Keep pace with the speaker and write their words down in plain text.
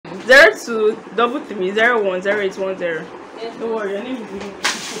0233010810. Don't worry, your name is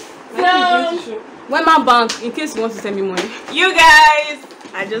so, when my bank, in case you want to send me money. You guys,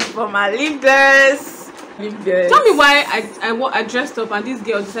 I just bought my lip gloss. Tell me why I dressed up and this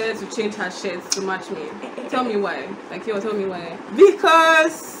girl decided to change her shirt to match me. Tell me why. Like, yo, tell me why.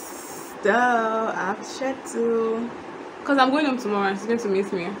 Because I have a shirt too. Because I'm going home tomorrow and she's going to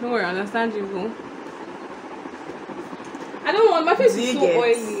meet me. Don't worry, I understand you, boo. I don't want, my face is so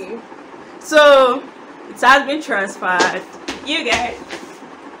oily. So, it has been transferred. You guys.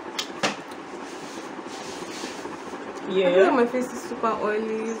 Yeah. I feel like my face is super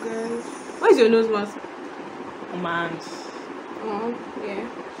oily, you guys. Where's your nose mask? Oh, man. Oh, yeah.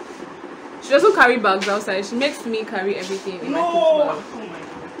 She doesn't carry bags outside. She makes me carry everything in my bag. Oh my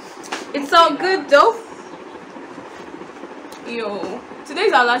God. It's all good though. Yo,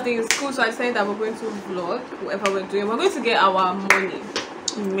 today's our last day in school, so I decided that we're going to vlog whatever we're doing. We're going to get our money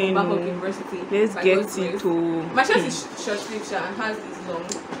from Babcock University. Let's get it to. My shirt is short sleeve and has this long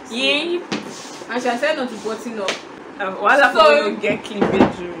sleeve. Yeah. And she has said not to button up. So you get clean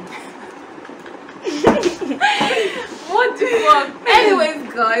bedroom. What the fuck?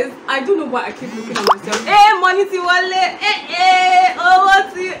 Anyways, guys, I don't know why I keep looking at myself. Hey, money to wallet. Oh,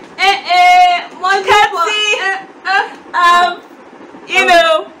 what's it? Money you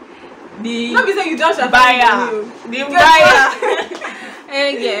know, the not be saying you just buyer. The buyer.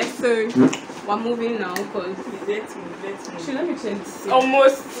 Yeah, so we're moving now because let me check this.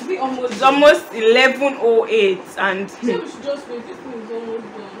 Almost 11:08 and we should just wait. This thing is almost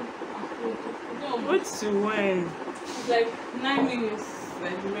done. What's to when? It's like 9 minutes,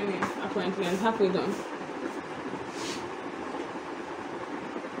 like remaining apparently, and halfway done.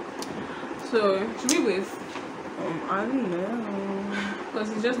 So should we wait? I don't know. Because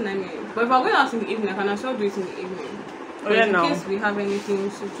it's just 9 minutes. But if I'm going out in the evening, I can also do it in the evening. Oh yeah, in case we have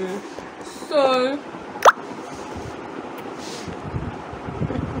anything to do. So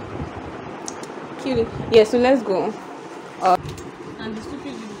cute. Yeah, so let's go. And the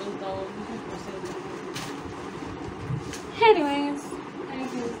stupid video that was looking for sale. Anyways,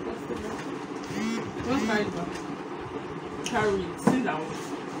 anything is possible. Don't carry it back. Carry it. Sit down.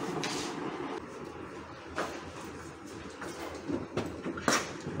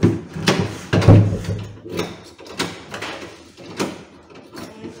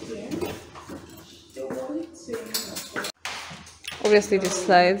 Obviously the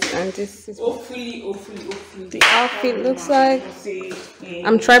slides, and this is hopefully the outfit looks like.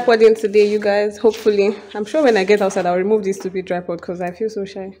 I'm tripoding today, you guys. Hopefully, I'm sure when I get outside I'll remove this stupid tripod because I feel so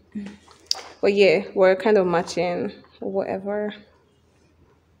shy. But yeah, we're kind of matching or whatever.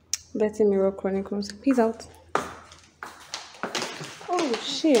 Betty Mirror Chronicles. Peace out. Oh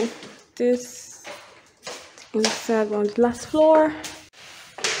shit, this inside on the last floor.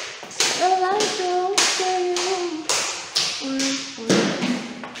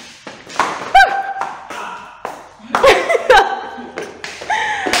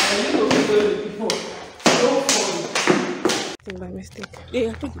 By mistake. Yeah,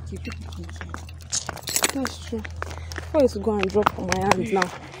 I think you took it. That's true. I used to go and drop on my hands now.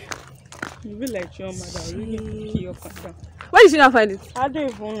 You be like your mother, really pick your down. Why did you not find it? I don't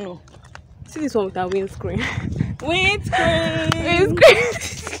even know. See this one with our windscreen. Windscreen!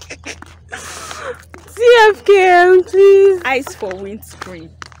 TFK, please. Ice for windscreen.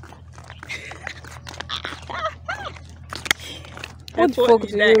 What the fuck do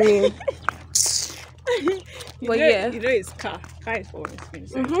you mean? But yeah, you know it's car. Car is for windscreen.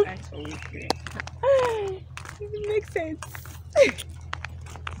 So ice for windscreen. It makes sense.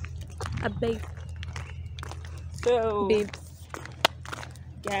 I beg. So, babes.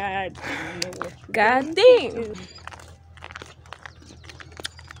 God damn.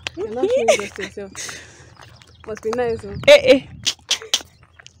 You're not showing justice, so must be nice, huh?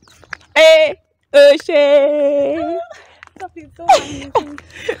 Oh shit. Stop it,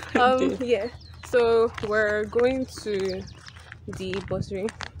 so yeah. So we're going to the bursary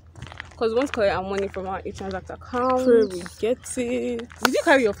because we want to collect our money from our e-transact account. Where we get it. Did you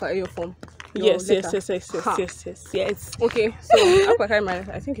carry your form? Yes. Okay, so after I carry my,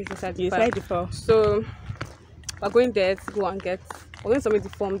 I think it's inside the file. So we're going there to go and get. We're going to submit the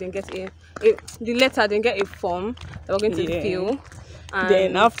form, then get the letter, then get a form that we're going to fill. And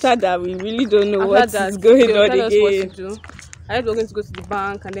then after that, we really don't know what is going on again. What to do. I think we're going to go to the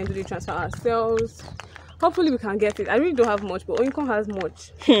bank and then do the transfer ourselves. Hopefully we can get it. I really don't have much, but Onyekon has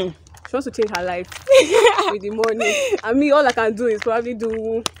much. She wants to change her life with the money. And me, all I can do is probably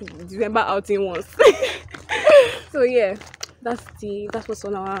do December outing once. So yeah, that's what's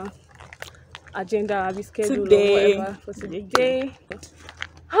on our agenda, schedule or whatever for today.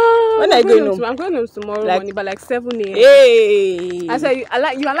 When I going home? I'm going home tomorrow morning, but like 7 a.m. Hey. I said, I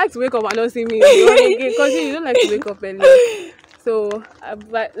like to wake up and not see me because you don't like to wake up early. So,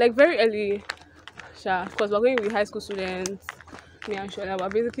 but like very early, because we're going with high school students. Me and Shola, we're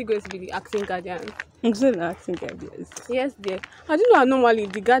basically going to be the acting guardians. I'm saying acting guardians. Yes, dear. I do know normally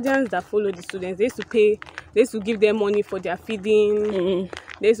the guardians that follow the students, they used to give them money for their feeding.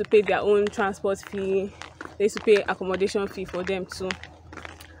 They used to pay their own transport fee. They used to pay accommodation fee for them too.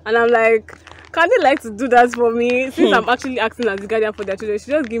 And I'm like, can they like to do that for me? Since I'm actually acting as the guardian for their children,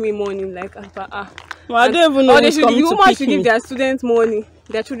 she just give me money like Well, I don't even know who's coming to pick me. The woman should give their students money,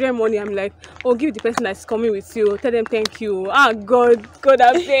 their children money. I'm like, oh, give the person that's coming with you. Tell them thank you. God,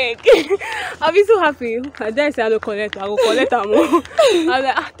 I beg. I'll be so happy. I dare say I don't collect. I will collect them more. I'm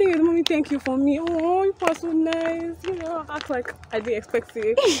like, thank you, mommy. Thank you for me. Oh, you are so nice. You know, act like I didn't expect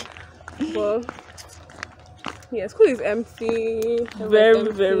it. But yeah, school is empty. Very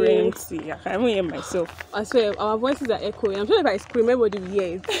empty. I can't even hear myself. I swear, our voices are echoing. I'm sure if I scream, everybody will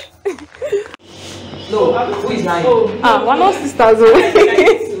hear it. No, who is lying? One of sisters.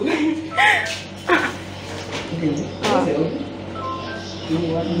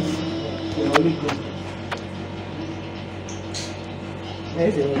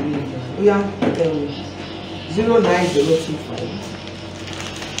 Yeah, 09025.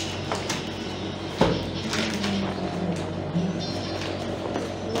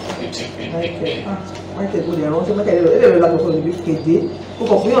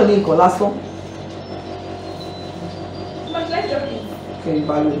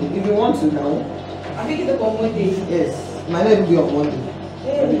 If you want to now, I think it's on Monday. yes, my name will be on Monday.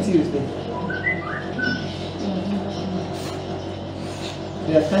 On Tuesday.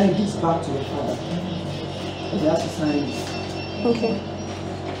 They are sending this back to your father. He has to sign it. Okay.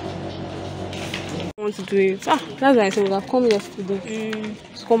 I want to do it. That's why I said we have come yesterday.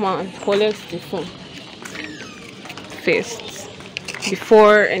 Just come and collect the phone first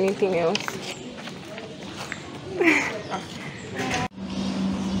before anything else.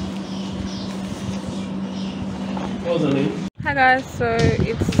 What's the name? Hi guys, so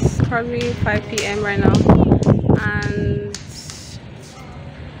it's probably 5 p.m. right now, and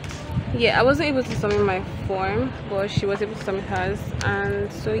yeah, I wasn't able to submit my form, but she was able to submit hers, and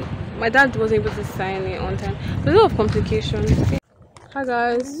so my dad wasn't able to sign it on time. There's a lot of complications. Hi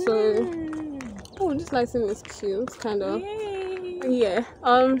guys, so this lighting is cute, kind of. Yeah.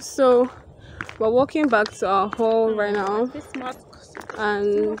 So we're walking back to our hall right now,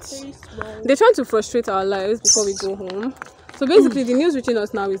 and they're trying to frustrate our lives before we go home. So basically the news reaching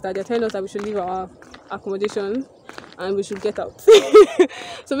us now is that they're telling us that we should leave our accommodation and we should get out.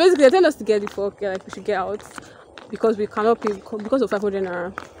 So basically they're telling us to get the fuck, like we should get out because we cannot pay because of 500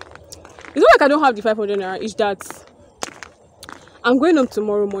 naira. It's not like I don't have the 500 naira, it's that I'm going home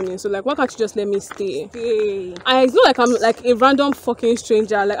tomorrow morning, so like why can't you just let me stay? It's not like I'm like a random fucking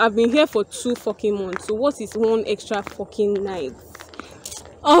stranger. Like I've been here for 2 fucking months, so what is 1 extra fucking night?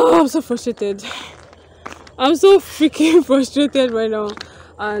 Oh, I'm so frustrated. I'm so freaking frustrated right now,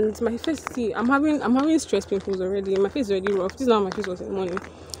 and my face, see, I'm having stress pimples already. My face is already rough. This is how my face was in the morning,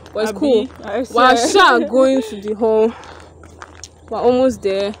 but it's cool. We're going to the home. We're almost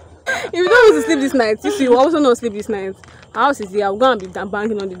there. If you don't want to sleep this night, you see, we also not sleep this night. Our house is here. I'm gonna be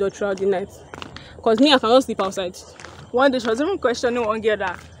banging on the door throughout the night, cause me, I cannot sleep outside. One day she was even questioning one girl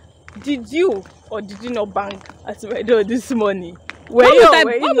that, did you or did you not bang at my door this morning? Why would I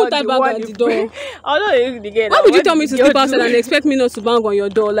bang at the door? Why would you tell me to sleep outside and expect me not to bang on your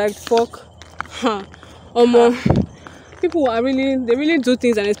door? Like fuck. People are really do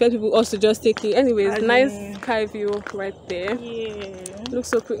things and expect us to just take it. Anyways, nice sky view right there. Yeah. Looks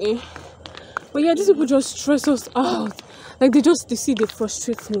so pretty. But yeah, these people just stress us out. Like they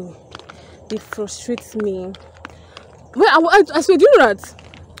frustrate me. They frustrate me. Well, I swear, do you know that?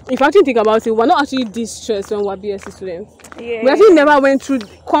 If you actually think about it, we're not actually this stressed when we're BSc students. Yeah. We actually never went through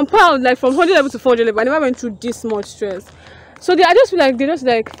compound, like from 100 level to 400 level. I never went through this much stress. So they just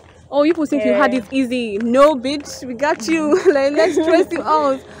like, oh, you people think you had it easy. No, bitch, we got you. Like, let's stress you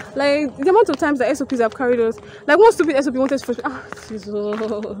out. Like, the amount of times that SOPs have carried us. Like, one stupid SOP wanted to frustrate.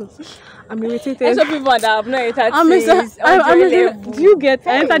 Jesus. I'm irritated. SOP people that have not entered do you get?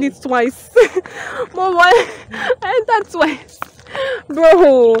 I entered it twice. Mom, I entered twice.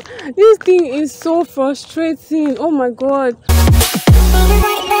 Bro, this thing is so frustrating. Oh my god.